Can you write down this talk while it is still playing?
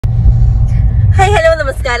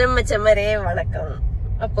നമസ്കാരം മച്ചന്മാരെ, വണക്കം.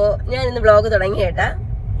 അപ്പോ ഞാൻ ഇന്ന് വ്ളോഗ് തുടങ്ങി കേട്ടാ.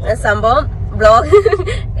 സംഭവം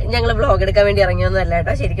ഞങ്ങള് വ്ളോഗ് എടുക്കാൻ വേണ്ടി ഇറങ്ങിയൊന്നും അല്ല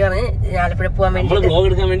കേട്ടോ. ശരിക്കും പറഞ്ഞ് ആലപ്പുഴ പോകാൻ വേണ്ടി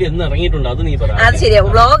അത് ശരിയാ.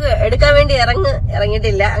 വ്ളോഗ് എടുക്കാൻ വേണ്ടി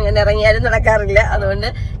ഇറങ്ങിയിട്ടില്ല. അങ്ങനെ ഇറങ്ങിയാലും നടക്കാറില്ല. അതുകൊണ്ട്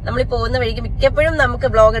നമ്മൾ പോകുന്ന വഴിക്ക് മിക്കപ്പോഴും നമുക്ക്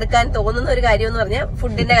വ്ളോഗ് എടുക്കാൻ തോന്നുന്ന ഒരു കാര്യം എന്ന് പറഞ്ഞാൽ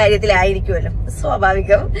ഫുഡിന്റെ കാര്യത്തിലായിരിക്കുമല്ലോ,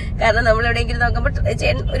 സ്വാഭാവികം. കാരണം നമ്മൾ എവിടെയെങ്കിലും നോക്കുമ്പോൾ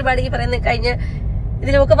ചേട്ടൻ ഒരുപാട് ഈ പറയുന്ന കഴിഞ്ഞ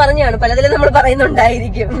ഇതിലൊക്കെ പറഞ്ഞാണ്, പലതിലും നമ്മൾ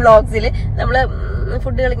പറയുന്നുണ്ടായിരിക്കും വ്ളോഗ്സിൽ. നമ്മള്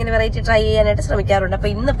ഫുഡുകൾ ഇങ്ങനെ വെറൈറ്റി ട്രൈ ചെയ്യാനായിട്ട് ശ്രമിക്കാറുണ്ട്. അപ്പൊ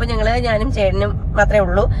ഇന്നിപ്പോ ഞാനും ചേട്ടനും മാത്രമേ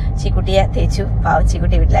ഉള്ളൂ. ചീക്കുട്ടിയെ തേച്ചു, പാവം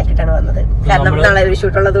ചീക്കുട്ടിയെ വീട്ടിലാക്കിയിട്ടാണ് വന്നത്. കാരണം നാളെ ഒരു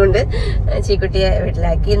ഷൂട്ടുള്ളത് കൊണ്ട് ചീക്കുട്ടിയെ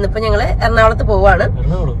വീട്ടിലാക്കി. ഇന്നിപ്പോ ഞങ്ങള് എറണാകുളത്ത് പോവാണ്.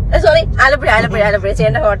 സോറി, ആലപ്പുഴ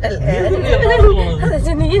ചേട്ടന്റെ ഹോട്ടൽ.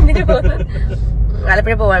 നീ എന്തിനു പോകുന്നു?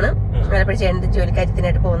 ആലപ്പുഴ പോവാണ്. ആലപ്പുഴ ചേട്ടന്റെ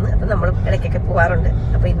ജോലിക്കാര്യത്തിനായിട്ട് പോകുന്നു. അപ്പൊ നമ്മളും ഇടയ്ക്കൊക്കെ പോവാറുണ്ട്.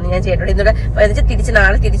 അപ്പൊ ഇന്ന് ഞാൻ ചേട്ടനോട് ഇന്നോട്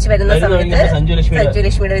നാളെ തിരിച്ചു വരുന്ന സമയത്ത് സഞ്ജു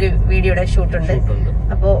ലക്ഷ്മിയുടെ ഒരു വീഡിയോയുടെ ഷൂട്ടുണ്ട്.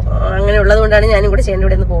 അപ്പൊ അങ്ങനെ ഉള്ളത് കൊണ്ടാണ് ഞാനും കൂടെ ചേട്ടൻ്റെ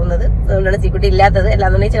ഇവിടെ നിന്ന് പോകുന്നത്. അതുകൊണ്ടാണ് സീക്കുട്ടി ഇല്ലാത്തത്.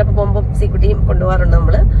 അല്ലാന്നുണ്ടെങ്കിൽ ചിലപ്പോൾ പോകുമ്പോൾ സീക്കുട്ടിയും കൊണ്ടുപോകാറുണ്ട്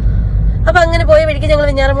നമ്മള്. അപ്പൊ അങ്ങനെ പോയ വഴിക്ക് ഞങ്ങൾ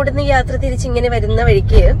വെഞ്ഞാറമൂട്ടിൽ നിന്ന് യാത്ര തിരിച്ച് ഇങ്ങനെ വരുന്ന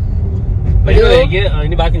വഴിക്ക്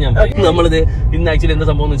ഇനി ബാക്കി ഞാൻ നമ്മളിത് ഇന്ന് ആക്ച്വലി എന്താ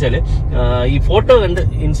സംഭവം എന്ന് വെച്ചാല്, ഈ ഫോട്ടോ കണ്ട്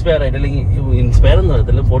ഇൻസ്പയർ ആയിട്ട്, അല്ലെങ്കിൽ ഇൻസ്പയർ എന്ന്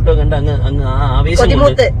പറയത്തില്ല, ഫോട്ടോ കണ്ട് അങ്ങ് ആ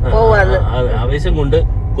ആവേശം കൊണ്ട്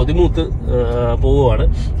കൊതിമൂത്ത് പോവുകയാണ്.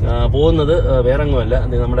 പോകുന്നത് വേറെ ഒന്നുമല്ല,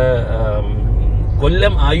 നമ്മുടെ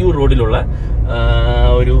കൊല്ലം ആയൂർ റോഡിലുള്ള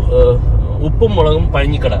ഒരു ഉപ്പും മുളകും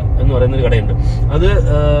പഴഞ്ഞിക്കട എന്ന് പറയുന്ന ഒരു കടയുണ്ട്. അത്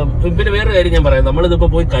പിന്നെ വേറെ കാര്യം ഞാൻ പറയാം, നമ്മളിതിപ്പോ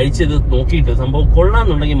പോയി കഴിച്ചത് നോക്കിയിട്ട് സംഭവം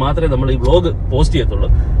കൊള്ളാന്നുണ്ടെങ്കിൽ മാത്രമേ നമ്മൾ ഈ വ്ളോഗ് പോസ്റ്റ് ചെയ്യത്തുള്ളൂ.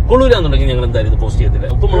 കൊള്ളൂരാന്നുണ്ടെങ്കിൽ ഞങ്ങൾ എന്തായാലും ഇത് പോസ്റ്റ് ചെയ്യത്തില്ല.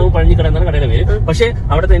 ഉപ്പും മുളകും പഴഞ്ഞിക്കട എന്നാണ് കടയുടെ പേര്. പക്ഷേ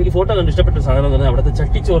അവിടുത്തെ എനിക്ക് ഫോട്ടോ കണ്ട് ഇഷ്ടപ്പെട്ട സാധനം എന്ന് പറഞ്ഞാൽ അവിടുത്തെ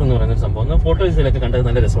ചട്ടിച്ചോറ് എന്ന് പറയുന്ന ഒരു സംഭവം. ഫോട്ടോസിലൊക്കെ കണ്ടത്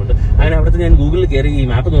നല്ല രസമുണ്ട്. അങ്ങനെ അവിടുത്തെ ഞാൻ ഗൂഗിളിൽ കയറി ഈ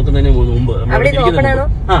മാപ്പ് നോക്കുന്നതിന് മുമ്പ്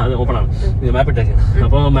അത് ഓപ്പണാണ് മാപ്പ് ഇട്ടേക്ക്.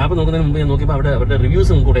 അപ്പൊ മാപ്പ് നോക്കുന്നതിന് മുമ്പ് ഞാൻ നോക്കിയപ്പോൾ അവരുടെ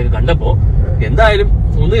റിവ്യൂസും കൂടെ കണ്ടപ്പോ എന്തായാലും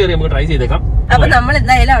ഒന്ന് കയറി നമുക്ക് ട്രൈ ചെയ്തേക്കാം. അപ്പൊ നമ്മൾ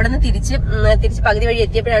എന്തായാലും അവിടെ നിന്ന് തിരിച്ച് പകുതി വഴി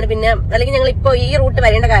എത്തിയപ്പോഴാണ് പിന്നെ, അല്ലെങ്കിൽ ഞങ്ങൾ ഇപ്പൊ ഈ റൂട്ട്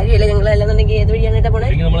വരേണ്ട കാര്യമില്ല. ഞങ്ങൾ അല്ലെന്നുണ്ടെങ്കിൽ ഏത് വഴിയാണ് പോണേ?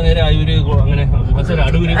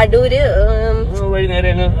 അടൂര് വഴി നേരെ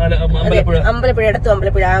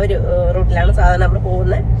അമ്പലപ്പുഴ ആ ഒരു റൂട്ടിലാണ് സാധാരണ നമ്മൾ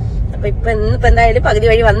പോകുന്നത്. അപ്പൊ ഇന്നിപ്പോ എന്തായാലും പകുതി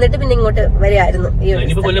വഴി വന്നിട്ട് പിന്നെ ഇങ്ങോട്ട് വരെയായിരുന്നു.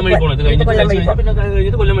 കൊല്ലം വഴി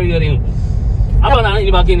കൊല്ലം വഴി കയറിയും. അപ്പൊ അതാണ്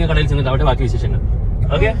ഇനി ബാക്കി കടയിൽ ചെന്നിട്ട് അവിടെ ബാക്കി വിശേഷങ്ങൾ.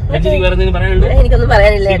 എനിക്കൊന്നും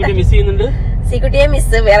പറയാനില്ല. മിസ് ചെയ്യുന്നുണ്ട് സീക്കുട്ടിയെ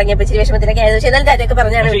മിസ് ഇറങ്ങിയപ്പോ ഇച്ചിരി വിഷമത്തിലൊക്കെ ആയിരുന്നു. പക്ഷെ എന്നാലും കാര്യമൊക്കെ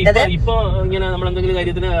പറഞ്ഞാണ് വിട്ടത്. ഇപ്പൊ ഇങ്ങനെ നമ്മൾ എന്തെങ്കിലും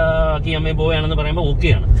കാര്യത്തിന് അമ്മയെ പോവുകയാണെന്ന് പറയുമ്പോൾ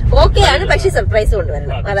ഓക്കെയാണ്. പക്ഷെ സർപ്രൈസ്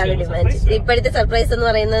കൊണ്ടുവരണം, അതാണ് ഡിമാൻഡ്. ഇപ്പോഴത്തെ സർപ്രൈസ് എന്ന്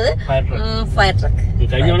പറയുന്നത് ഫയർ ട്രക്ക്.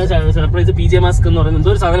 കഴിഞ്ഞ സർപ്രൈസ് PJ മാസ്ക് എന്ന് പറയുന്നത്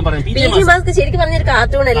എന്തോ ഒരു സാധനം പറയാം. PJ മാസ്ക് ശരിക്കും പറഞ്ഞൊരു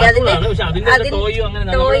കാർട്ടൂൺ അല്ലേ? അതിന്റെ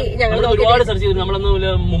ടോയ് ഞങ്ങൾ ഒരുപാട് സെർച്ച് ചെയ്തു.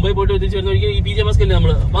 നമ്മളൊന്ന് മുംബൈ പോയിട്ട് തിരിച്ചു വരുന്ന ഈ PJ മാസ്ക് അല്ലേ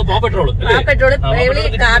നമ്മള് പെട്രോൾ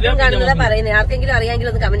കാർട്ടൂൺ കാണുന്നതാ പറയുന്നത്. ആർക്കെങ്കിലും അറിയാമെങ്കിൽ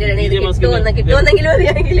ഒന്ന് കമന്റ് ചെയ്യണേ. കിട്ടുമെന്നെങ്കിലും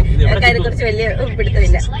അറിയാമെങ്കിൽ അതിനെ കുറിച്ച് വലിയ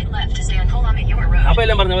പിടുത്തമില്ല.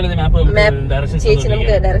 ചേച്ചി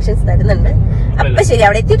നമുക്ക് ഡയറക്ഷൻസ് തരുന്നുണ്ട്. അപ്പൊ ശരി,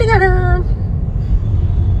 അവിടെ എത്തിയിട്ട് കാണാം.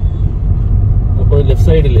 അപ്പൊ ലെഫ്റ്റ്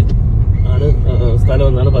സൈഡില് ആണ് സ്ഥലം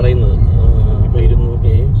എന്നാണ് പറയുന്നത്. അപ്പൊ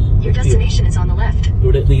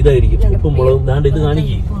ഇവിടെ ഇതായിരിക്കും ഉപ്പും മുളകും. ദാണ്ട് ഇത്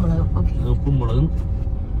കാണിക്കും, ഉപ്പും മുളകും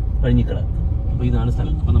പഴഞ്ഞിക്കട. അപ്പൊ ഇതാണ്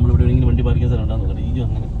സ്ഥലം. അപ്പൊ നമ്മൾ ഇവിടെ എവിടെയെങ്കിലും വണ്ടി പാർക്കിയ സ്ഥലം ഉണ്ടാകുന്ന ഈ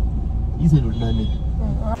അങ്ങനെ ഈ സൈഡ് ഉണ്ടാകും.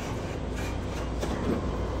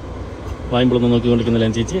 വായ്പളൊന്നും നോക്കിക്കൊണ്ടിരിക്കുന്നില്ല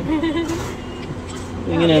ചേച്ചി.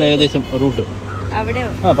 ഇങ്ങനെയാണ് ഏകദേശം റൂട്ട്.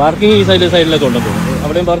 പാർക്കിംഗ് ഈ സൈഡിലൊക്കെ ഉണ്ടെന്ന് തോന്നുന്നു.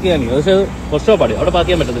 അവിടെയും പാർക്ക് ചെയ്യാൻ, പക്ഷേ കുറച്ച് സ്റ്റോപ്പാണ്, അവിടെ പാർക്ക്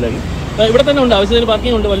ചെയ്യാൻ പറ്റത്തില്ലായിരിക്കും. ഇവിടെ തന്നെ ഉണ്ട്, ആവശ്യത്തിന്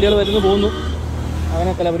പാർക്കിംഗ് ഉണ്ട്. വണ്ടികൾ വരുന്നു പോകുന്നു,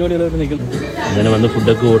 അങ്ങനെ പല പരിപാടികളായിട്ട് നിൽക്കുന്നു. അങ്ങനെ വന്ന്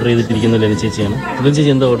ഫുഡൊക്കെ ഓർഡർ ചെയ്തിട്ടിരിക്കുന്നില്ല ചേച്ചിയാണ്. ചേച്ചി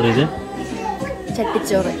എന്താ ഓർഡർ ചെയ്തത്?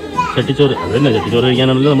 ചട്ടിച്ചോറ്. അത് തന്നെ, ചട്ടിച്ചോറ്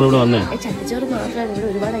കഴിക്കാനാണല്ലോ നമ്മളിവിടെ വന്നേ. ചട്ടിച്ചോറ് മാത്രമാണ്, ഇവിടെ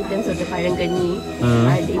ഒരുപാട് ഐറ്റംസ് ഉണ്ട്. പഴങ്കഞ്ഞി,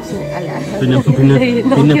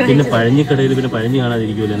 പിന്നെ പഴഞ്ഞിക്കടയിൽ പിന്നെ പഴഞ്ഞി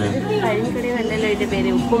കാണാതിരിക്കുമല്ലേ? പഴഞ്ഞിക്കടയിൽ അല്ലല്ലോ ഇതിന്റെ പേര്,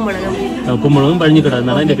 ഉപ്പും മുളകും പഴഞ്ഞിക്കട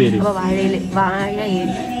എന്നാണ് അതിന്റെ പേര്.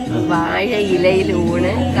 വാഴ ഇലയിൽ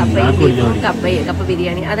ഊണ്, കപ്പ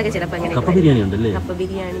ബിരിയാണി, അതൊക്കെ ചിലപ്പോ അങ്ങനെ. കപ്പ ബിരിയാണി ഉണ്ടല്ലേ? കപ്പ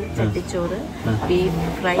biryani, ചട്ടിച്ചോറ്, beef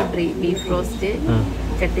fry, beef roast,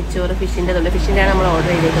 ചട്ടിച്ചോറ്, ഫിഷിന്റെ ഫിഷിന്റെ ആണ് നമ്മൾ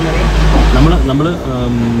ഓർഡർ ചെയ്തേക്കുന്നത്. നമ്മള്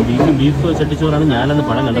ബീഫ് ചട്ടിച്ചോറാണ് ഞാനന്ന്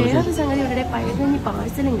പഴം കണ്ടത്. വേറൊരു സംഗതി ഇവിടെ പഴങ്കഞ്ഞി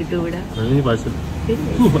പാഴ്സലും കിട്ടും. ഇവിടെ പാഴ്സൽ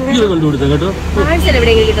കണ്ടുപിടുത്തം കേട്ടോ. പാഴ്സൽ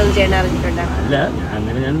എവിടെയെങ്കിലും കിട്ടുമെന്ന് ചേട്ടൻ അറിഞ്ഞിട്ടുണ്ടോ? അല്ല,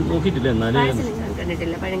 അങ്ങനെ ഞാൻ നോക്കിയിട്ടില്ല. എന്നാലും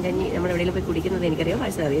കണ്ടിട്ടില്ല. പഴങ്കഞ്ഞി നമ്മൾ എവിടെയെങ്കിലും പോയി കുടിക്കുന്നത് എനിക്കറിയാം,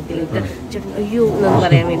 പാഴ്സൽ അറിയത്തില്ല. ചേട്ടൻ അയ്യോ എന്നൊന്ന്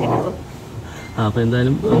പറയാൻ വേണ്ടിയിട്ട് അപ്പൊ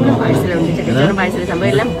എന്തായാലും പാഴ്സലുണ്ട്, ചട്ടിച്ചോറും പാഴ്സൽ സംഭവം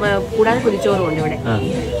എല്ലാം. കൂടാതെ കുരിച്ചോറും ഉണ്ട് ഇവിടെ.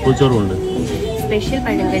 കുരിച്ചോറും ഉണ്ട്. സ്പെഷ്യൽ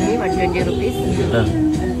പഴങ്കഞ്ഞി 120 റുപ്പീസ്,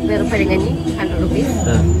 വെറും പഴങ്കഞ്ഞി 100 റുപ്പീസ്,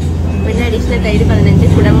 പിന്നെ അഡീഷണൽ തൈര് 15,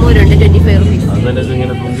 കുടമ്പൂരുണ്ട് 25 റുപ്പീസ്.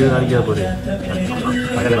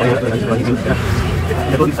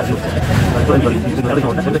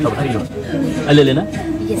 അല്ലല്ലേ?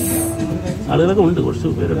 ആളുകളൊക്കെ ഉണ്ട്, കുറച്ച്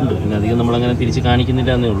പേരുണ്ട്. പിന്നെ അധികം നമ്മളങ്ങനെ തിരിച്ച്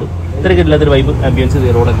കാണിക്കുന്നില്ല എന്നേ ഉള്ളൂ. തിരക്കില്ലാത്തൊരു വൈബ് ആംബിയൻസ്,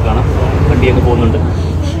 റോഡൊക്കെ കാണാം, വണ്ടിയൊക്കെ പോകുന്നുണ്ട്.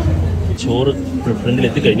 ചോറ് ഫ്രണ്ടിൽ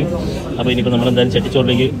എത്തിക്കഴിഞ്ഞു. അപ്പോൾ ഇനിയിപ്പോൾ നമ്മളെന്തായാലും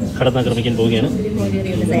ചട്ടിച്ചോറിലേക്ക് കടന്നാക്രമിക്കാൻ പോവുകയാണ്.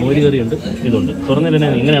 മോര് കറിയുണ്ട്, ഇതുണ്ട്. തുറന്നില്ല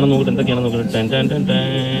എങ്ങനെയാണെന്ന് നോക്കിയിട്ട് എന്തൊക്കെയാണെന്ന് നോക്കിയിട്ട് ടെൻ ടെൻ ടെൻ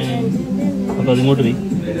ടെൻ. അപ്പോൾ അതിങ്ങോട്ട് പോയി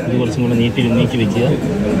ഇത് കുറച്ചും കൂടെ നീക്കി വെക്കുക.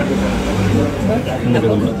 എന്നിട്ട്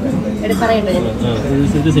നമ്മൾ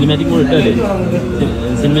ഇത് സിനിമാറ്റിക് മോഡ് ഇട്ടാലേ,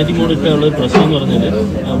 സിനിമാറ്റിക് മോഡ് ഇട്ടാലുള്ള ഒരു പ്രശ്നം എന്ന് പറഞ്ഞാൽ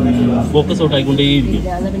ഫോക്കസ് ഔട്ട് ആയിക്കൊണ്ടേയിരിക്കും.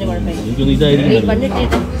 എനിക്കൊന്നും ഇതായിരിക്കും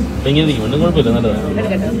എങ്ങനെ ഇരിക്കും, ഒന്നും കുഴപ്പമില്ല, നല്ലതാണ്.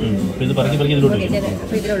 ഇത് പറക്കി ഇതിലോട്ട്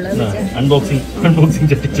അൺബോക്സിങ്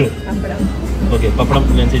ചട്ടിച്ചോ. ഓക്കെ, പപ്പടം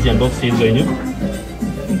ഞാൻ ചേച്ചി അൺബോക്സ് ചെയ്ത് കഴിഞ്ഞു.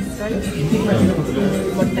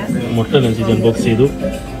 മുട്ട ഞാൻ ചേച്ചി അൺബോക്സ് ചെയ്തു.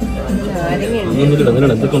 ഒന്നുമില്ല,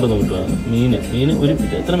 അതിനോട് എന്തൊക്കെ ഉണ്ടെന്ന് നോക്കുക. മീൻ ഒരു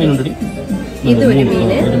എത്ര മീനുണ്ടടി? ഒരു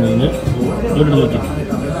മീന് ഇവിടെ നോക്കി.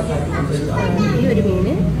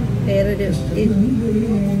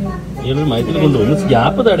 ഇയാളൊരു മയത്തിൽ കൊണ്ടുപോകും.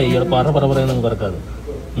 ഗ്യാപ്പ് താടേ ഇയാൾ പറയുന്നത് പറക്കാതെ.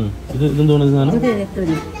 ഇതെന്തോന്ന് സാധനം?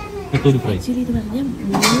 നെത്തോലി ഫ്രൈ. ഇത് പറഞ്ഞാൽ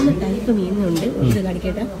 3 ടൈപ്പ് മീനുണ്ട്. ഇത്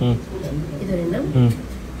കാണിക്കട്ടെ. ഇതൊരെണ്ണം,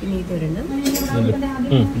 പിന്നെ ഇതൊരെണ്ണം,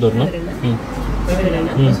 ഇതൊരെണ്ണം,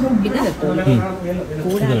 ഇത് നെത്തോലി.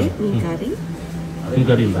 കൂടാതെ മീൻ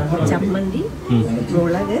കറി, ചമ്മന്തി,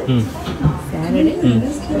 മുളക്, സാലഡ്,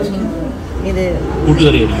 ഇത്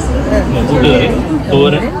കൂട്ടുകറി,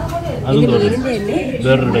 തോരൻ, അതും തോരൻ.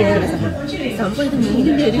 വേറൊരു ടൈപ്പ്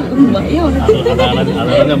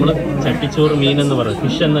അതാണ് നമ്മള് ചട്ടിച്ചോറ് മീൻ എന്ന് പറയും.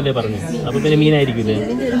 ഫിഷ് എന്നല്ലേ പറഞ്ഞു. അപ്പൊ പിന്നെ മീനായിരിക്കില്ലേ?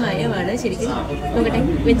 ഇതിന്റെ ഒരു മയമാണ് ശരിക്കും. നോക്കട്ടെ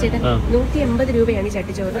വെച്ചേട്ടാ, 180 രൂപയാണ് ഈ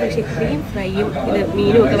ചട്ടിച്ചോറ്. പക്ഷെ ഇത്രയും ഫ്രൈയും ഇത്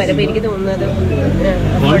മീനും ഒക്കെ വരുമ്പോ എനിക്ക് തോന്നുന്നത്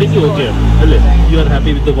ക്വാണ്ടിറ്റി ഓക്കെയാണ് അല്ലേ? You are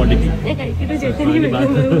happy with quantity? ഞാൻ കഴിക്കട്ടെ ചേട്ടൻ.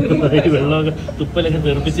 വെള്ളമൊക്കെ തുപ്പലൊക്കെ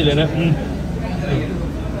തെറിപ്പിച്ചില്ല.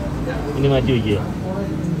 ഇനി മാറ്റി വയ്ക്കുക.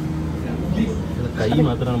 കൈ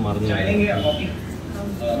മാത്രമാണ് മറിഞ്ഞത്,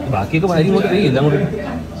 ബാക്കിയൊക്കെ വാരി ഇങ്ങോട്ട് കഴിയില്ല. അങ്ങോട്ട്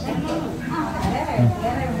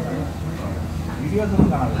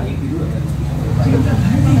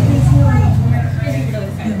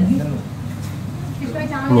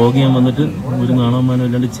വ്ളോഗ് ചെയ്യാൻ വന്നിട്ട് ഒരു നാണവന്മാനം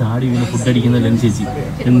ഇല്ലാണ്ട് ചാടി വീണ് ഫുഡ് അടിക്കുന്നതല്ലേ ചേച്ചി?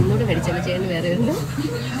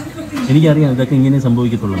 എനിക്കറിയാം ഇതൊക്കെ ഇങ്ങനെ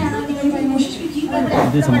സംഭവിക്കത്തുള്ളൂ.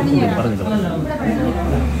 ഇത് സംഭവിക്കില്ല, പറഞ്ഞില്ല.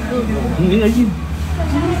 നീ കഴിക്കും.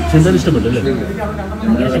 എന്തായാലും ഇഷ്ടപ്പെട്ടു അല്ലേ?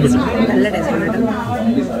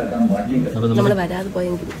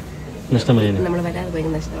 നഷ്ടമായി.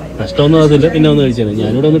 നഷ്ടമൊന്നും അതില്ല, പിന്നെ ഒന്ന് കഴിച്ചാൽ.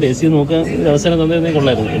 ഞാനിവിടെ ഒന്ന് ടേസ്റ്റ് ചെയ്ത് നോക്കാൻ ഒരു അവസരം തന്നേ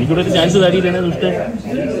കൊള്ളായിരുന്നു. എനിക്കിവിടെ ഒരു ചാൻസ് തരിയില്ലേ ഇഷ്ടം.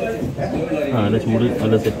 ആ, നല്ല ചൂട്,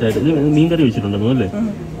 നല്ല സെറ്റായിട്ട്. ഇത് മീൻ കറി വെച്ചിട്ടുണ്ടെന്നു അല്ലേ?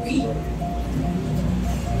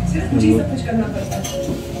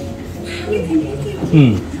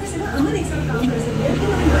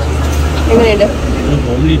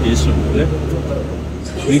 കോമഡി ടേസ്റ്റ് ഉണ്ട് അല്ലേ?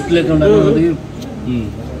 വീട്ടിലൊക്കെ ഉണ്ടാക്കുന്നത്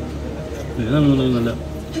നല്ല.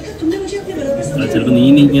 ചിലപ്പോൾ നീ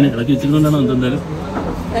ഇങ്ങനെ ഇളക്കി വെച്ചിരുന്നോണ്ടാണോ എന്തായാലും.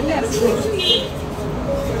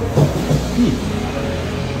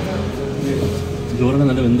 ചോറൊക്കെ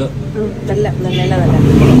നല്ല വെന്ത.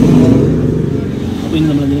 അപ്പൊ ഇനി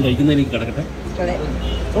നമ്മൾ എന്തെങ്കിലും കഴിക്കുന്നതിലേക്ക് കിടക്കട്ടെ.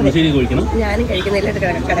 ശരി, കഴിക്കണം.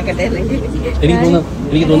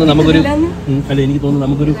 എനിക്ക് തോന്നുന്നു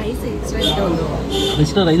നമുക്കൊരു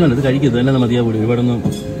എക്സ്ട്രാ റൈസ് വേണ്ട. ഇത് കഴിക്കരുത്, അല്ല മതിയാവൂല.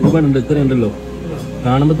 ഒരുപാടുണ്ട്, ഇത്രയുണ്ടല്ലോ.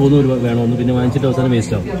 കാണുമ്പോൾ തോന്നുന്നു വേണമെന്ന്, പിന്നെ വാങ്ങിച്ചിട്ട് അവസാനം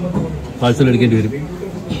വേസ്റ്റ് ആവും. പാഴ്സൽ എടുക്കേണ്ടി വരും.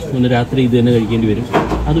 പിന്നെ രാത്രി ഇത് തന്നെ കഴിക്കേണ്ടി വരും.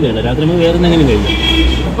 അത് വേണ്ട, രാത്രി നമുക്ക് വേറെ എന്തെങ്കിലും കഴിക്കാം.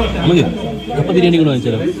 നമുക്ക് കപ്പ ബിരിയാണി കൂടെ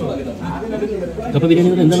വാങ്ങിച്ചാലോ? കപ്പ ബിരിയാണി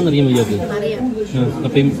കൂടെ എന്താണെന്ന് അറിയാൻ വയ്യാത്ത.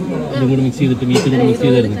 കപ്പയും ഇതും കൂടെ മിക്സ് ചെയ്തിട്ട് മീറ്റും കൂടെ മിക്സ്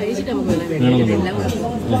ചെയ്തായിരുന്നു. വേണമെന്നുണ്ടോ?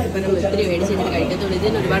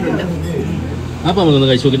 അപ്പോൾ നമുക്കൊന്ന്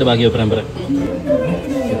കഴിച്ചു നോക്കിയിട്ട് ബാക്കി അഭിപ്രായം പറയാം.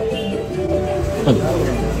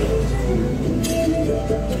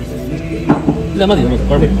 ഇല്ല, മതി, നമുക്ക്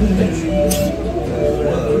കുഴപ്പമില്ല.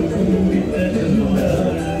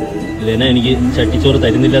 ലെന എനിക്ക് ചട്ടിച്ചോറ്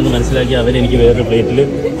തരുന്നില്ല എന്ന് മനസ്സിലാക്കി അവരെനിക്ക് വേറൊരു പ്ലേറ്റിൽ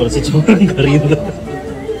കുറച്ച് ചോറും കറിയും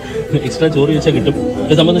എക്സ്ട്രാ ചോറ് വെച്ചാൽ കിട്ടും.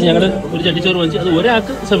 ഇത് സംബന്ധിച്ച് ഞങ്ങൾ ഒരു ചട്ടിച്ചോറ് വാങ്ങിച്ച് അത്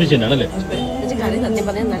ഒരാൾക്ക് സഫീഷ്യൻ്റ് ആണല്ലേ? കറി സത്യം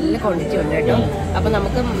പറഞ്ഞാൽ നല്ല ക്വാണ്ടിറ്റി ഉണ്ട് കേട്ടോ. അപ്പൊ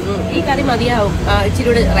നമുക്ക് ഈ കറി മതിയാവും ഇച്ചിരി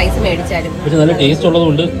കൂടെ റൈസ് മേടിച്ചാലും. പക്ഷെ നല്ല ടേസ്റ്റ്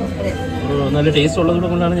ഉള്ളതുകൊണ്ട്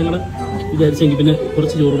കൊണ്ടാണ് ഞങ്ങൾ വിചാരിച്ചെങ്കിൽ പിന്നെ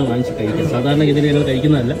കുറച്ച് ചോറുകൂടെ വാങ്ങിച്ച് കഴിക്കാം. സാധാരണഗതിയിൽ ഞങ്ങൾ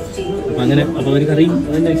കഴിക്കുന്നതല്ല. അപ്പം അങ്ങനെ അപ്പോൾ ഒരു കറിയും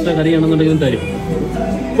അതിൻ്റെ എക്സ്ട്രാ കറിയാണെന്നുണ്ടെങ്കിലും തരും.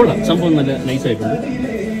 കൊള്ളാം, സംഭവം നല്ല നൈസായിട്ടുണ്ട്.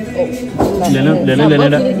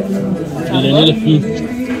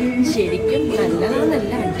 ശരിക്കും നല്ല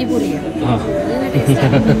അടിപൊളിയാണ്.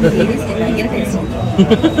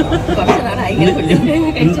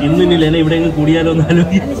 ഇന്ന് ലെന ഇവിടെ കൂടിയാലോ എന്നാലും.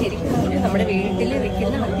 നമ്മുടെ വീട്ടില്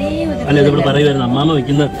വെക്കുന്ന അല്ല, ഇതിവിടെ പറയുമായിരുന്നു അമ്മാമ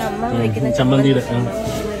വെക്കുന്ന ചമ്മന്തിയുടെ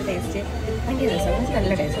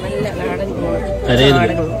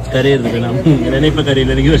കരയരുത് ലെന ഇപ്പൊ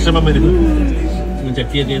കരയില്ല, എനിക്ക് വിഷമം വരുന്നു.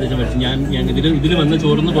 ചട്ടിയൊക്കെ ഏകദേശം വരച്ച് ഞാൻ ഇതിൽ വന്ന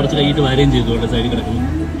ചോറിന്ന് കുറച്ച് കൈയിട്ട് വാരുകയും ചെയ്തു സൈഡിൽ കിടക്കുന്നു.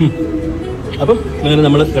 അപ്പം അങ്ങനെ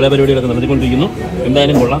നമ്മൾ കലാപരിപാടികളൊക്കെ നടത്തിക്കൊണ്ടിരിക്കുന്നു.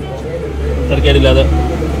 എന്തായാലും കൊള്ളാം, തരക്കേടില്ലാതെ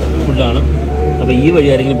ഫുഡാണ്. അപ്പോൾ ഈ വഴി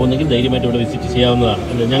ആരെങ്കിലും പോകുന്നെങ്കിൽ ധൈര്യമായിട്ട് ഇവിടെ വിസിറ്റ് ചെയ്യാവുന്നതാണ്.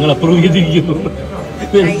 അല്ലേ, ഞങ്ങൾ അപ്രൂവ് ചെയ്തിരിക്കുന്നു.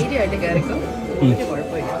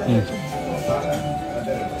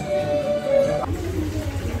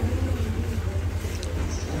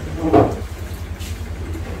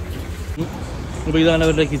 അപ്പോൾ ഇതാണ്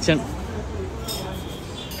അവരുടെ കിച്ചൺ.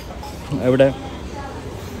 അവിടെ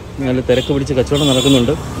നല്ല തിരക്ക് പിടിച്ച് കച്ചവടം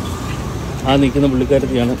നടക്കുന്നുണ്ട്. ആ നിൽക്കുന്ന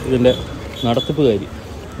പുള്ളിക്കാരത്തിയാണ് ഇതിൻ്റെ നടത്തിപ്പുകാരി.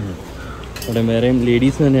 അവിടെ വേറെയും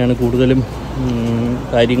ലേഡീസ് തന്നെയാണ് കൂടുതലും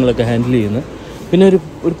കാര്യങ്ങളൊക്കെ ഹാൻഡിൽ ചെയ്യുന്നത്. പിന്നെ ഒരു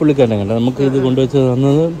പുള്ളിക്കാരനെ കണ്ട നമുക്ക് ഇത് കൊണ്ടുവച്ച്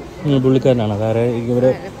തന്നത് പുള്ളിക്കാരനാണ്. കാരണം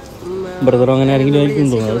ഇവരെ ബ്രദറോ അങ്ങനെ ആരെങ്കിലും ആയിരിക്കും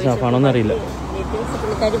തോന്നുന്നത്. അത് ഷാഫാണോന്ന് അറിയില്ല.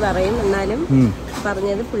 പുള്ളിക്കാരി പറയും, എന്നാലും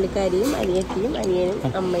പറഞ്ഞത് പുള്ളിക്കാരിയും അനിയത്തിയും അനിയനും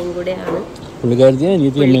അമ്മയും കൂടെയാണ്. പുള്ളിക്കാരത്തിയും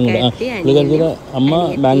അനിയത്തിയും അമ്മയും കൂടെ. പുള്ളിക്കാരത്തിയുടെ അമ്മ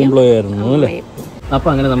ബാങ്ക് എംപ്ലോയി ആയിരുന്നു അല്ലേ. അപ്പോൾ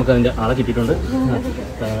അങ്ങനെ നമുക്ക് അതിൻ്റെ ആളെ കിട്ടിയിട്ടുണ്ട്.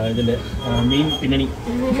 ഇതിൻ്റെ മെയിൻ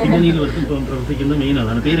പിന്നണിയിൽ പ്രവർത്തിക്കുന്ന മെയിൻ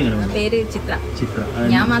ആളാണ്. പേരെങ്ങനെ? പേര് ചിത്ര.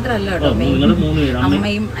 ഞാൻ മാത്രമല്ല കേട്ടോ, നിങ്ങൾ 3 പേര്,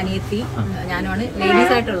 അമ്മയും അനിയത്തി ഞാനുമാണ്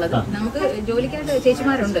ലേഡീസ് ആയിട്ടുള്ളത്. നമുക്ക് ജോലിക്കായിട്ട്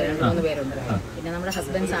ചേച്ചിമാരുണ്ട്, 2-3 പേരുണ്ട്. പിന്നെ നമ്മുടെ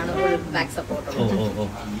ഹസ്ബൻഡ്സ് ആണ് ബാക്ക് സപ്പോർട്ട്.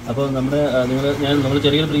 അപ്പോൾ നമ്മൾ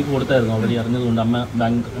ചെറിയൊരു ബ്രീഫ് കൊടുത്തായിരുന്നു ഓൾറെഡി അറിഞ്ഞതുകൊണ്ട്. അമ്മ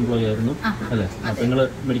ബാങ്ക് എംപ്ലോയി ആയിരുന്നു അല്ലേ. അപ്പോൾ നിങ്ങൾ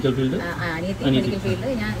മെഡിക്കൽ ഫീൽഡ്? അനിയത്തി മെഡിക്കൽ ഫീൽഡ്.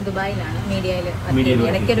 ഞാൻ ദുബായിലാണ് മീഡിയയിൽ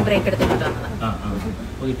ഇടയ്ക്കൊരു ബ്രേക്ക് എടുത്തിട്ടുണ്ട്.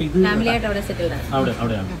 ഫാമിലി ആയിട്ട് അവിടെ സെറ്റിൽഡ് ആണ്.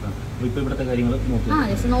 അവിടെയാണ്. ഇപ്പോൾ ഇവിടുത്തെ കാര്യങ്ങൾ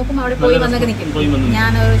നോക്കുമ്പോൾ അവിടെ പോയി വന്നൊക്കെ നിൽക്കും.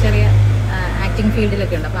 ഞാനൊരു ചെറിയ ആക്ടിങ്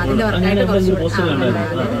ഫീൽഡിലൊക്കെ ഉണ്ട്. അപ്പോൾ അതിന്റെ വർക്കായിട്ട്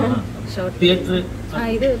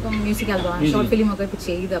ഇത് ഇപ്പം മ്യൂസിക് ആൽബം ഷോർട്ട് ഫിലിം ഒക്കെ ഇപ്പൊ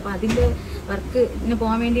ചെയ്തു. അപ്പൊ അതിന്റെ വർക്ക് ഇങ്ങനെ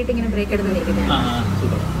പോകാൻ വേണ്ടിയിട്ട് ഇങ്ങനെ ബ്രേക്ക് എടുത്ത് നിൽക്കുന്നത്.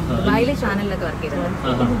 ദുബായിലെ ചാനലിലൊക്കെ വർക്ക് ചെയ്തത്.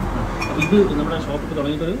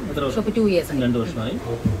 Shop 2 years. 2 വർഷമായി.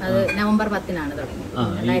 അത് നവംബർ 10-നാണ് തുടങ്ങിയത്.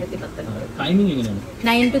 2010.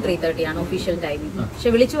 9 to 3:30 ആണ് ഒഫീഷ്യൽ ടൈമിംഗ്. പക്ഷെ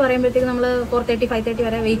വിളിച്ചു പറയുമ്പോഴത്തേക്ക് നമ്മൾ 4:30 5:30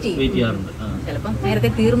 വരെ വെയിറ്റ് ചെയ്യാറുണ്ട്. ചിലപ്പം നേരത്തെ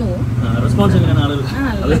തീർന്നു പോകും.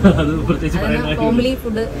 ഹോംലി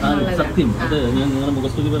ഫുഡ് സത്യം. അത് ഞാൻ നിങ്ങളുടെ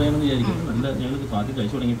മുഖസ്തുതി പറയാനെന്ന് വിചാരിക്കും. നല്ല ഞങ്ങൾക്ക് ആദ്യം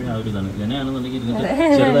കഴിച്ചു തുടങ്ങിയപ്പോഴേ ആ ഒരു ഇതാണ്. ജനയാണെന്നുണ്ടെങ്കിൽ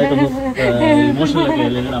ചെറുതായിട്ടൊന്ന് ഇമോഷണൽ ഒക്കെ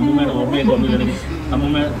അല്ലെങ്കിൽ അമ്മൂമ്മയുടെ ഓർമ്മയൊക്കെ വന്നിട്ടുണ്ടെങ്കിൽ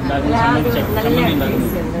അമ്മൂമ്മ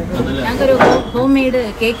ഞങ്ങൾക്കൊരു ഹോം മെയ്ഡ്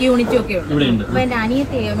കേക്ക് യൂണിറ്റും ഒക്കെ ഉണ്ട്. അപ്പൊ എന്റെ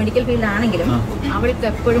അനിയത്തി മെഡിക്കൽ ഫീൽഡ് ആണെങ്കിലും അവൾക്ക്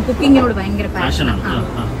എപ്പോഴും കുക്കിങ്ങിനോട് ഭയങ്കര പാഷനാണ്.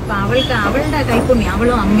 അപ്പൊ അവളുടെ കൈപ്പുണ്യം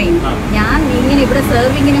അവളും അമ്മയും ഞാൻ ഇങ്ങനെ ഇവിടെ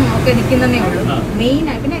സെർവിങ്ങിനും ഒക്കെ നിൽക്കുന്നതേ ഉള്ളൂ. മെയിൻ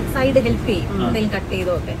ആയി പിന്നെ സൈഡ് ഹെൽപ്പ് ചെയ്യും എന്തെങ്കിലും കട്ട്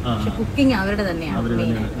ചെയ്തോ ഒക്കെ. പക്ഷെ കുക്കിംഗ് അവരുടെ തന്നെയാണ്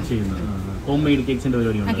മെയിൻ ആയിട്ട്. ഹോം മെയ്ഡ് കേക്ക്സിന്റെ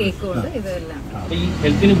പരിപാടിയുണ്ട്. കേക്കുണ്ട് ഇതെല്ലാം. ഈ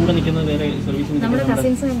ഹെൽത്തിന് കൂടെ നിൽക്കുന്ന വേറെ സർവീസ് നമ്മുടെ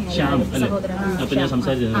കസിൻസ് ശ്യാം അല്ലേ. അപ്പോൾ ഞാൻ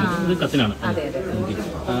സംസാരിച്ചത് ഇത് കസിനാണ്.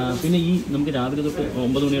 പിന്നെ ഈ നമുക്ക് രാവിലെ തൊട്ട്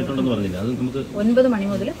 9 മണി തൊട്ടുണ്ടെന്ന് പറഞ്ഞില്ല. അത് നമുക്ക് 9 മണി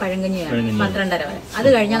മുതൽ പഴങ്കഞ്ഞി 12:30 വരെ. അത്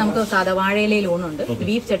കഴിഞ്ഞാൽ നമുക്ക് സാധാ വാഴയിലയിൽ ഊണുണ്ട്.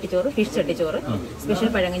 ബീഫ് ചട്ടിച്ചോറ്, ഫിഷ് ചട്ടിച്ചോറ്, സ്പെഷ്യൽ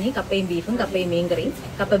പഴങ്കഞ്ഞി, കപ്പയും ബീഫും, കപ്പയും മീൻകറിയും,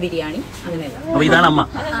 കപ്പ ബിരിയാണി, അങ്ങനെയല്ല. അപ്പോൾ ഇതാണ് അമ്മ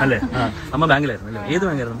അല്ലേ. അമ്മ ബാങ്കിലായിരുന്നു അല്ലേ. ഏത്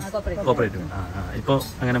ബാങ്കായിരുന്നു? കോപ്പറേറ്റീവ്. ഇപ്പോൾ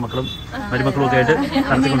അങ്ങനെ മക്കളും മരുമക്കളും ഒക്കെ ആയിട്ട്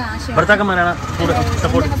നടത്തിക്കൊണ്ട് ഭർത്താക്കന്മാരാണ് കൂടെ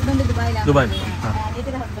സപ്പോർട്ട്. ദുബായിൽ.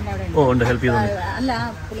 ഓ ഉണ്ട്, ഹെൽപ്പ് ചെയ്തോണ്ട്. അല്ല,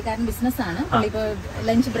 പുള്ളിക്കാരൻ ബിസിനസ്സാണ്. ഇപ്പൊ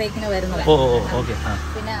ലഞ്ച് ബ്രേക്കിന് വരുന്നത്.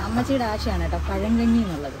 പിന്നെ അമ്മച്ചിയുടെ ആശയാണ് കേട്ടോ പഴങ്കഞ്ഞി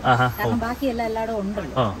എന്നുള്ളത്. കാരണം ബാക്കിയെല്ലാം എല്ലായിടും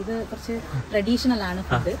ഉണ്ടല്ലോ. ഇത് കുറച്ച് ട്രഡീഷണൽ ആണ്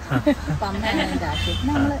ഫുഡ്. അപ്പൊ അമ്മയാണ് എന്റെ ആശയം.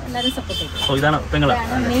 നമ്മൾ എല്ലാവരും സപ്പോർട്ട് ചെയ്യും. ഇതാണ് പെങ്ങള്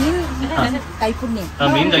മെയിൻ കൈപ്പുണ്യം.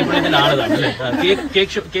 മെയിൻ കൈപ്പുണ്യത്തിന്റെ ആളാണ്.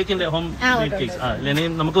 കേക്കിന്റെ ഹോം മെയ്ഡ് കേക്ക്സ്.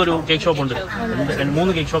 നമുക്കൊരു കേക്ക് ഷോപ്പ് ഉണ്ട്.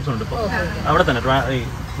 3 കേക്ക് ഷോപ്സ് ഉണ്ട് ഇപ്പോൾ അവിടെ തന്നെ.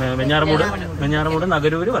 വെഞ്ഞാറമൂട്,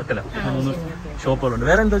 നഗരൂര്, വർക്കല 3 ഷോപ്പുകളുണ്ട്.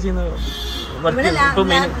 വേറെ എന്താ ചെയ്യുന്നത്? വർക്ക് ഇപ്പൊ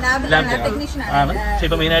മെയിൻ ലാബ് ആണ്. പക്ഷെ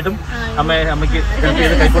ഇപ്പൊ മെയിനായിട്ടും അമ്മയ്ക്ക് ഹെൽപ്പ്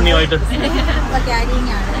ചെയ്ത് കൈപ്പുണ്യമായിട്ട്.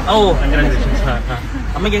 ഓ കൺഗ്രാജുലേഷൻസ്.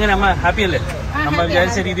 അമ്മയ്ക്ക് എങ്ങനെ? അമ്മ ഹാപ്പി അല്ലേ? അമ്മ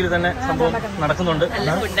വിചാരിച്ച രീതിയിൽ തന്നെ സംഭവം നടക്കുന്നുണ്ട്.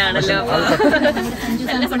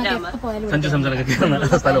 സഞ്ജു സംസാരമൊക്കെ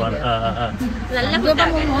കേൾക്കുന്ന സ്ഥലമാണ്.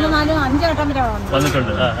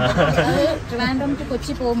 വന്നിട്ടുണ്ട്.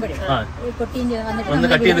 കൊച്ചി പോകുമ്പോഴേ ഒന്ന്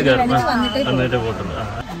കട്ട് ചെയ്ത് കയറും, വന്നിട്ട് പോയിട്ടുണ്ട്.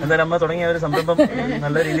 എന്തായാലും അമ്മ തുടങ്ങിയ ഒരു സംരംഭം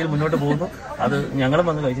നല്ല രീതിയിൽ മുന്നോട്ട് പോകുന്നു. അത് ഞങ്ങളും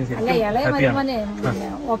വന്ന് കഴിച്ചു ഹാപ്പിയാണ്.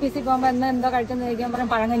 ഓഫീസിൽ പോകുമ്പോ എന്തോ കഴിച്ചെന്ന് ചോദിക്കാൻ പറഞ്ഞ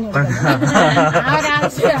പഴങ്കഞ്ഞി.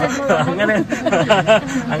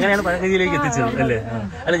 അങ്ങനെയാണ് പഴങ്കഞ്ഞിയിലേക്ക് എത്തിച്ചത് അല്ലേ.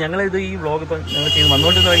 അല്ല, ഞങ്ങളിത് ഈ വ്ളോഗ് ഇപ്പം ഞങ്ങൾ ചെയ്ത്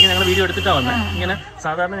വന്നുകൊണ്ടിരുന്ന ഞങ്ങൾ വീഡിയോ എടുത്തിട്ടാണ് വന്നത്. ഇങ്ങനെ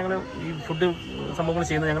സാധാരണ ഞങ്ങൾ ഈ ഫുഡ് സംഭവങ്ങൾ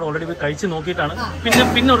ചെയ്യുന്നത് ഞങ്ങൾ ഓൾറെഡി പോയി കഴിച്ച് നോക്കിയിട്ടാണ്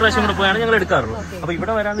പിന്നെ ഒരു പ്രാവശ്യം കൂടെ പോയാണ് ഞങ്ങൾ എടുക്കാറുള്ളൂ. അപ്പോൾ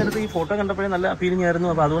ഇവിടെ വരാൻ നേരത്ത് ഈ ഫോട്ടോ കണ്ടപ്പോഴേ നല്ല അപ്പീലിംഗ് ആയിരുന്നു.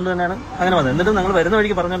 അപ്പോൾ അതുകൊണ്ട് തന്നെയാണ് അങ്ങനെ വന്നത്. എന്നിട്ട് ഞങ്ങൾ വരുന്ന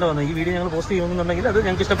വഴിക്ക് പറഞ്ഞുകൊണ്ട് വന്നത് ഈ വീഡിയോ ഞങ്ങൾ പോസ്റ്റ് ചെയ്യുന്നുണ്ടെങ്കിൽ അത്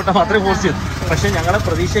ഞങ്ങൾക്ക് ഇഷ്ടപ്പെട്ടാൽ മാത്രമേ പോസ്റ്റ് ചെയ്തു. പക്ഷേ ഞങ്ങളെ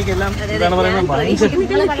പ്രതീക്ഷയ്ക്കെല്ലാം എന്താണ് പറയുന്നത്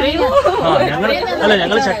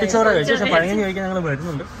ഞങ്ങൾ ചട്ടിച്ചോറ കഴിച്ചു. പക്ഷെ പഴങ്കഞ്ഞി കഴിക്കാൻ ഞങ്ങൾ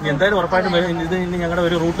വരുന്നുണ്ട്. എന്തായാലും ഉറപ്പായിട്ടും ഇത് ഇനി ഞങ്ങളുടെ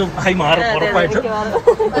ഒരു റൂട്ടും ആയി മാറും ഉറപ്പായിട്ടും.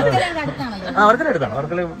 വർക്കല അടുത്താണ്,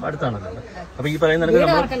 വർക്കല അടുത്താണല്ലോ. അപ്പൊ ഈ പറയുന്ന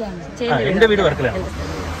എന്റെ വീട് വർക്കലാണ്,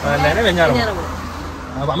 അല്ലാതെ വെഞ്ഞാറമൂട്.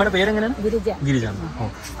 അമ്മയുടെ പേരെങ്ങനെയാണ്? ഗിരിജ.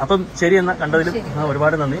 അപ്പം ശരി, എന്നാ കണ്ടതിലും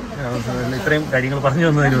ഒരുപാട് നന്ദി, ഇത്രയും കാര്യങ്ങൾ പറഞ്ഞു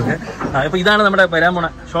തന്നതിനുമൊക്കെ. അപ്പൊ ഇതാണ് നമ്മുടെ വരാൻ പോണ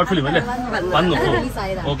ഷോർട്ട് ഫിലിം അല്ലേ? വന്നു.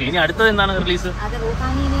 ഓക്കെ, ഇനി അടുത്തത് എന്താണ് റിലീസ്?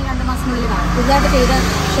 പുതുതായിട്ട് ചെയ്ത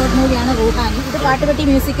ഷോർട്ട് മൂവിയാണ് റൂഹാനി. ഇത് പാട്ടുപെട്ടി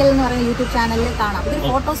മ്യൂസിക്കൽ എന്ന് പറയുന്ന യൂട്യൂബ് ചാനലിൽ കാണാം. ഇത്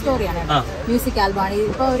ഫോട്ടോ സ്റ്റോറിയാണ്, മ്യൂസിക് ആൽബമാണ്.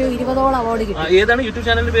 ഇപ്പൊ ഒരു 20ഓളം അവാർഡ് കിട്ടി. ഏതാണ് യൂട്യൂബ്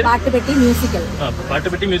ചാനലിന്റെ പേര്? പാട്ടുപെട്ടി മ്യൂസിക്കൽ.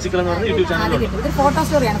 പാട്ടുപെട്ടി മ്യൂസിക്കൽ എന്ന് പറഞ്ഞ യൂട്യൂബ് ചാനൽ. ഇത് ഫോട്ടോ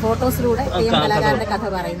സ്റ്റോറിയാണ്, ഫോട്ടോസിലൂടെ കലാകാരന്റെ കഥ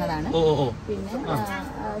പറയുന്നതാണ്. പിന്നെ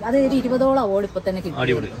അത് ഒരു 20ഓളം അവാർഡ് ഇപ്പൊ തന്നെ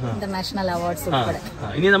കിട്ടി, ഇന്റർനാഷണൽ അവാർഡ്സ് ഉൾപ്പെടെ.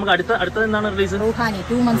 ഇനി നമുക്ക് അടുത്തത് എന്താണ് റിലീസ്? റൂഹാനി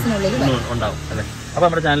 2 monthsനുള്ളിൽ ഉണ്ടാവും അല്ലേ? അപ്പൊ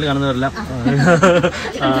നമ്മുടെ ചാനൽ കാണുന്നവരെല്ലാം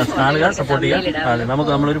കാണുക, സപ്പോർട്ട് ചെയ്യുക.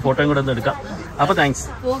 നമുക്ക് നമ്മളൊരു ഫോട്ടോയും കൂടെ ഒന്ന് എടുക്കാം. അപ്പൊ താങ്ക്സ്.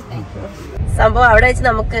 സംഭവം അവിടെ വെച്ച്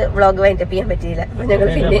നമുക്ക് വ്ളോഗ് വൈൻഡപ്പ് ചെയ്യാൻ പറ്റിയില്ല. ഞങ്ങൾ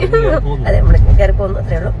പിന്നെ അതെ നമ്മൾ കയറി പോകുന്നു,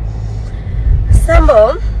 അത്രേ ഉള്ളൂ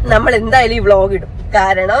സംഭവം. നമ്മൾ എന്തായാലും ഈ വ്ളോഗ് ഇടും,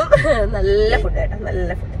 കാരണം നല്ല ഫുഡ് കേട്ടോ, നല്ല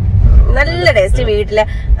ഫുഡ്, നല്ല ടേസ്റ്റ്. വീട്ടിലെ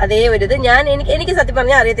അതേ ഒരു ഇത് എനിക്ക് സത്യം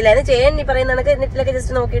പറഞ്ഞാൽ അറിയത്തില്ലായിരുന്നു. ചേൻ ഈ പറയുന്ന കണക്ക് നെറ്റിലൊക്കെ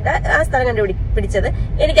ജസ്റ്റ് നോക്കിയിട്ട് ആ സ്ഥലം കണ്ടുപിടിച്ചത്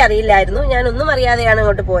എനിക്കറിയില്ലായിരുന്നു. ഞാനൊന്നും അറിയാതെയാണ്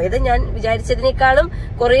അങ്ങോട്ട് പോയത്. ഞാൻ വിചാരിച്ചതിനേക്കാളും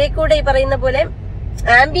കുറെ കൂടെ ഈ പറയുന്ന പോലെ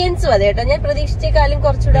ആംബിയൻസും അതെ കേട്ടോ, ഞാൻ പ്രതീക്ഷിച്ചേക്കാളും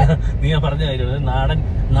കുറച്ചുകൂടെ. നീ പറഞ്ഞ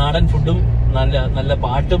നാടൻ ഫുഡും നല്ല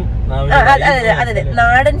പാട്ടും. അതെ,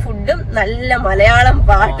 നാടൻ ഫുഡും നല്ല മലയാളം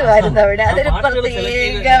പാട്ടുമായിരുന്നു അവിടെ. അതൊരു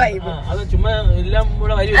പ്രത്യേക വൈബ്.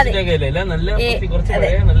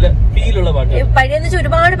 പഴയെന്ന് വെച്ചാൽ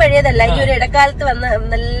ഒരുപാട് പഴയതല്ല, ഈ ഒരു ഇടക്കാലത്ത് വന്ന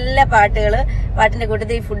നല്ല പാട്ടുകള്. പാട്ടിന്റെ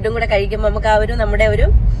കൂട്ടത്തിൽ ഈ ഫുഡും കൂടെ കഴിക്കുമ്പോ നമുക്ക് ആ ഒരു നമ്മുടെ ഒരു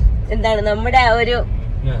എന്താണ് നമ്മുടെ ആ ഒരു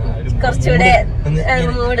കുറച്ചുകൂടെ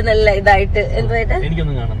മൂഡ് നല്ല ഇതായിട്ട് എന്തായിട്ട്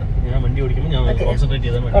കോൺസെൻട്രേറ്റ്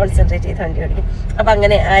ചെയ്ത് വണ്ടി ഓടിക്കും. അപ്പൊ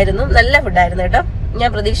അങ്ങനെ ആയിരുന്നു, നല്ല ഫുഡായിരുന്നു കേട്ടോ. ഞാൻ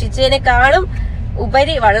പ്രതീക്ഷിച്ചതിനേക്കാളും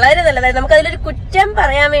ഉപരി വളരെ നല്ലതായിരുന്നു. നമുക്ക് അതിലൊരു കുറ്റം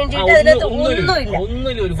പറയാൻ വേണ്ടിയിട്ട് അതിനകത്ത് ഒന്നുമില്ല.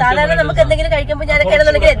 സാധാരണ നമുക്ക് എന്തെങ്കിലും കഴിക്കുമ്പോൾ ഞാനൊക്കെ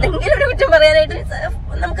ആണെന്നുണ്ടെങ്കിൽ എന്തെങ്കിലും ഒരു കുറ്റം പറയാനായിട്ട്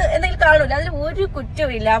നമുക്ക് എന്തെങ്കിലും കാണൂല. അതിൽ ഒരു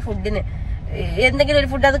കുറ്റവും ഇല്ല ആ ഫുഡിന്. എന്തെങ്കിലും ഒരു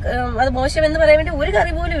ഫുഡ് അത് മോശം എന്ന് പറയാൻ വേണ്ടി ഒരു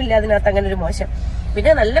കറി പോലും ഇല്ല അതിനകത്ത്, അങ്ങനെ ഒരു മോശം.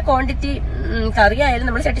 പിന്നെ നല്ല ക്വാണ്ടിറ്റി കറി ആയാലും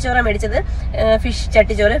നമ്മൾ ചട്ടിച്ചോറാണ് മേടിച്ചത്, ഫിഷ്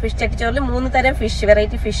ചട്ടിച്ചോറ്. ഫിഷ് ചട്ടിച്ചോറിൽ 3 തരം ഫിഷ്,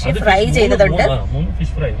 വെറൈറ്റി ഫിഷ് ഫ്രൈ ചെയ്തതുണ്ട്.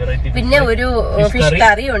 പിന്നെ ഒരു ഫിഷ്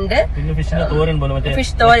കറി ഉണ്ട്,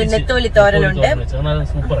 ഫിഷ് തോരൻ, നെത്തോലി തോരനുണ്ട്.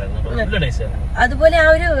 അതുപോലെ ആ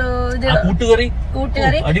ഒരു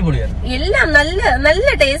കൂട്ടുകറി എല്ലാം നല്ല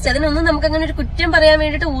ടേസ്റ്റ്. അതിനൊന്നും നമുക്ക് അങ്ങനെ ഒരു കുറ്റം പറയാൻ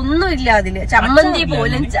വേണ്ടിട്ട് ഒന്നുമില്ല അതില്. ചമ്മന്തി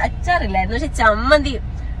പോലും, അച്ചാറില്ലായിരുന്നു, പക്ഷെ ചമ്മന്തി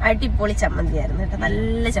അടിപൊളി ചമ്മന്തി ആയിരുന്നു കേട്ടോ,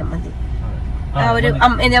 നല്ല ചമ്മന്തി. ആ ഒരു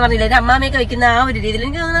ഞാൻ പറഞ്ഞില്ല, ഒരു അമ്മാമയൊക്കെ വെക്കുന്ന ആ ഒരു രീതിയിൽ.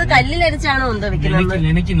 എനിക്ക് തോന്നുന്നത് കല്ലിലരച്ചാണോ എന്തോ വെക്കുന്നത്.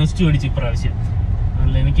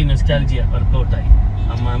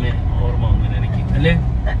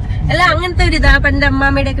 അല്ല, അങ്ങനത്തെ ഒരു ഇതാ പണ്ട്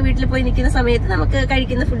അമ്മാമ്മയുടെ ഒക്കെ വീട്ടിൽ പോയി നിൽക്കുന്ന സമയത്ത് നമുക്ക്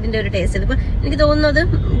കഴിക്കുന്ന ഫുഡിന്റെ ഒരു ടേസ്റ്റ്. ഇപ്പൊ എനിക്ക് തോന്നുന്നത്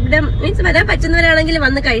ഇവിടെ മീൻസ് വരാൻ പറ്റുന്നവരാണെങ്കിൽ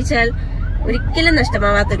വന്ന് കഴിച്ചാൽ ഒരിക്കലും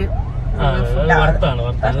നഷ്ടമാവാത്തൊരു.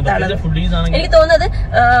 എനിക്ക് തോന്നുന്നത്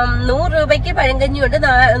 100 രൂപയ്ക്ക് പഴങ്കഞ്ഞിയുണ്ട്,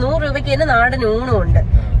 100 രൂപയ്ക്ക് തന്നെ നാടൻ ഊണും ഉണ്ട്.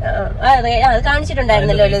 അത്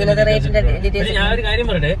കാണിച്ചിട്ടുണ്ടായിരുന്നല്ലോ ഇതിനകത്ത് റേറ്റിന്റെ ഡീറ്റെയിൽസ്. ഞാൻ ഒരു കാര്യം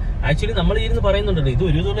പറയട്ടെ, ആക്ച്വലി നമ്മൾ ഇരുന്ന് പറയുന്നുണ്ടല്ലോ, ഇത്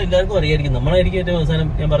ഒരു വിധമുള്ള എല്ലാവർക്കും അറിയായിരിക്കും. നമ്മളായിരിക്കും ഏറ്റവും അവസാനം,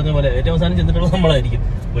 ഞാൻ പറഞ്ഞ പോലെ ഏറ്റവും അവസാനം ചെന്നിട്ടുള്ളത് നമ്മളായിരിക്കും.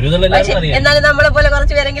 ഒരു വിധമുള്ള എല്ലാവർക്കും അറിയാം. എന്നാലും നമ്മളെ പോലെ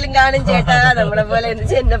കുറച്ച് പേരെങ്കിലും കാണും ചേട്ടാ, നമ്മളെ പോലെ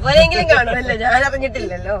എന്നെ പോലെയെങ്കിലും കാണുമല്ലോ, ഞാൻ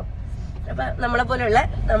അറിഞ്ഞിട്ടില്ലല്ലോ. അപ്പൊ നമ്മളെ പോലെയുള്ള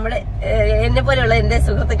എന്നെ പോലെയുള്ള എന്റെ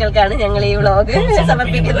സുഹൃത്തുക്കൾക്കാണ് ഞങ്ങൾ ഈ വ്ളോഗ്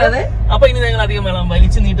സമർപ്പിക്കുന്നത്. അപ്പൊ ഇനി ഞങ്ങൾ അധികം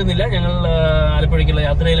വലിച്ചു നീട്ടുന്നില്ല, ഞങ്ങൾ ആലപ്പുഴയ്ക്കുള്ള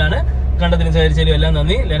യാത്രയിലാണ്. കണ്ടതിന് സഹകരിച്ചാലും എല്ലാം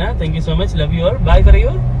നന്ദി. Lena, thank you so much, love you all, by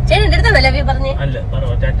പറയൂ. ചേട്ടൻ അടുത്താണോ ലവ് യു പറഞ്ഞേ? അല്ല, പറ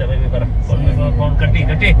ടാറ്റ ബൈ ബൈ പറ. കട്ടി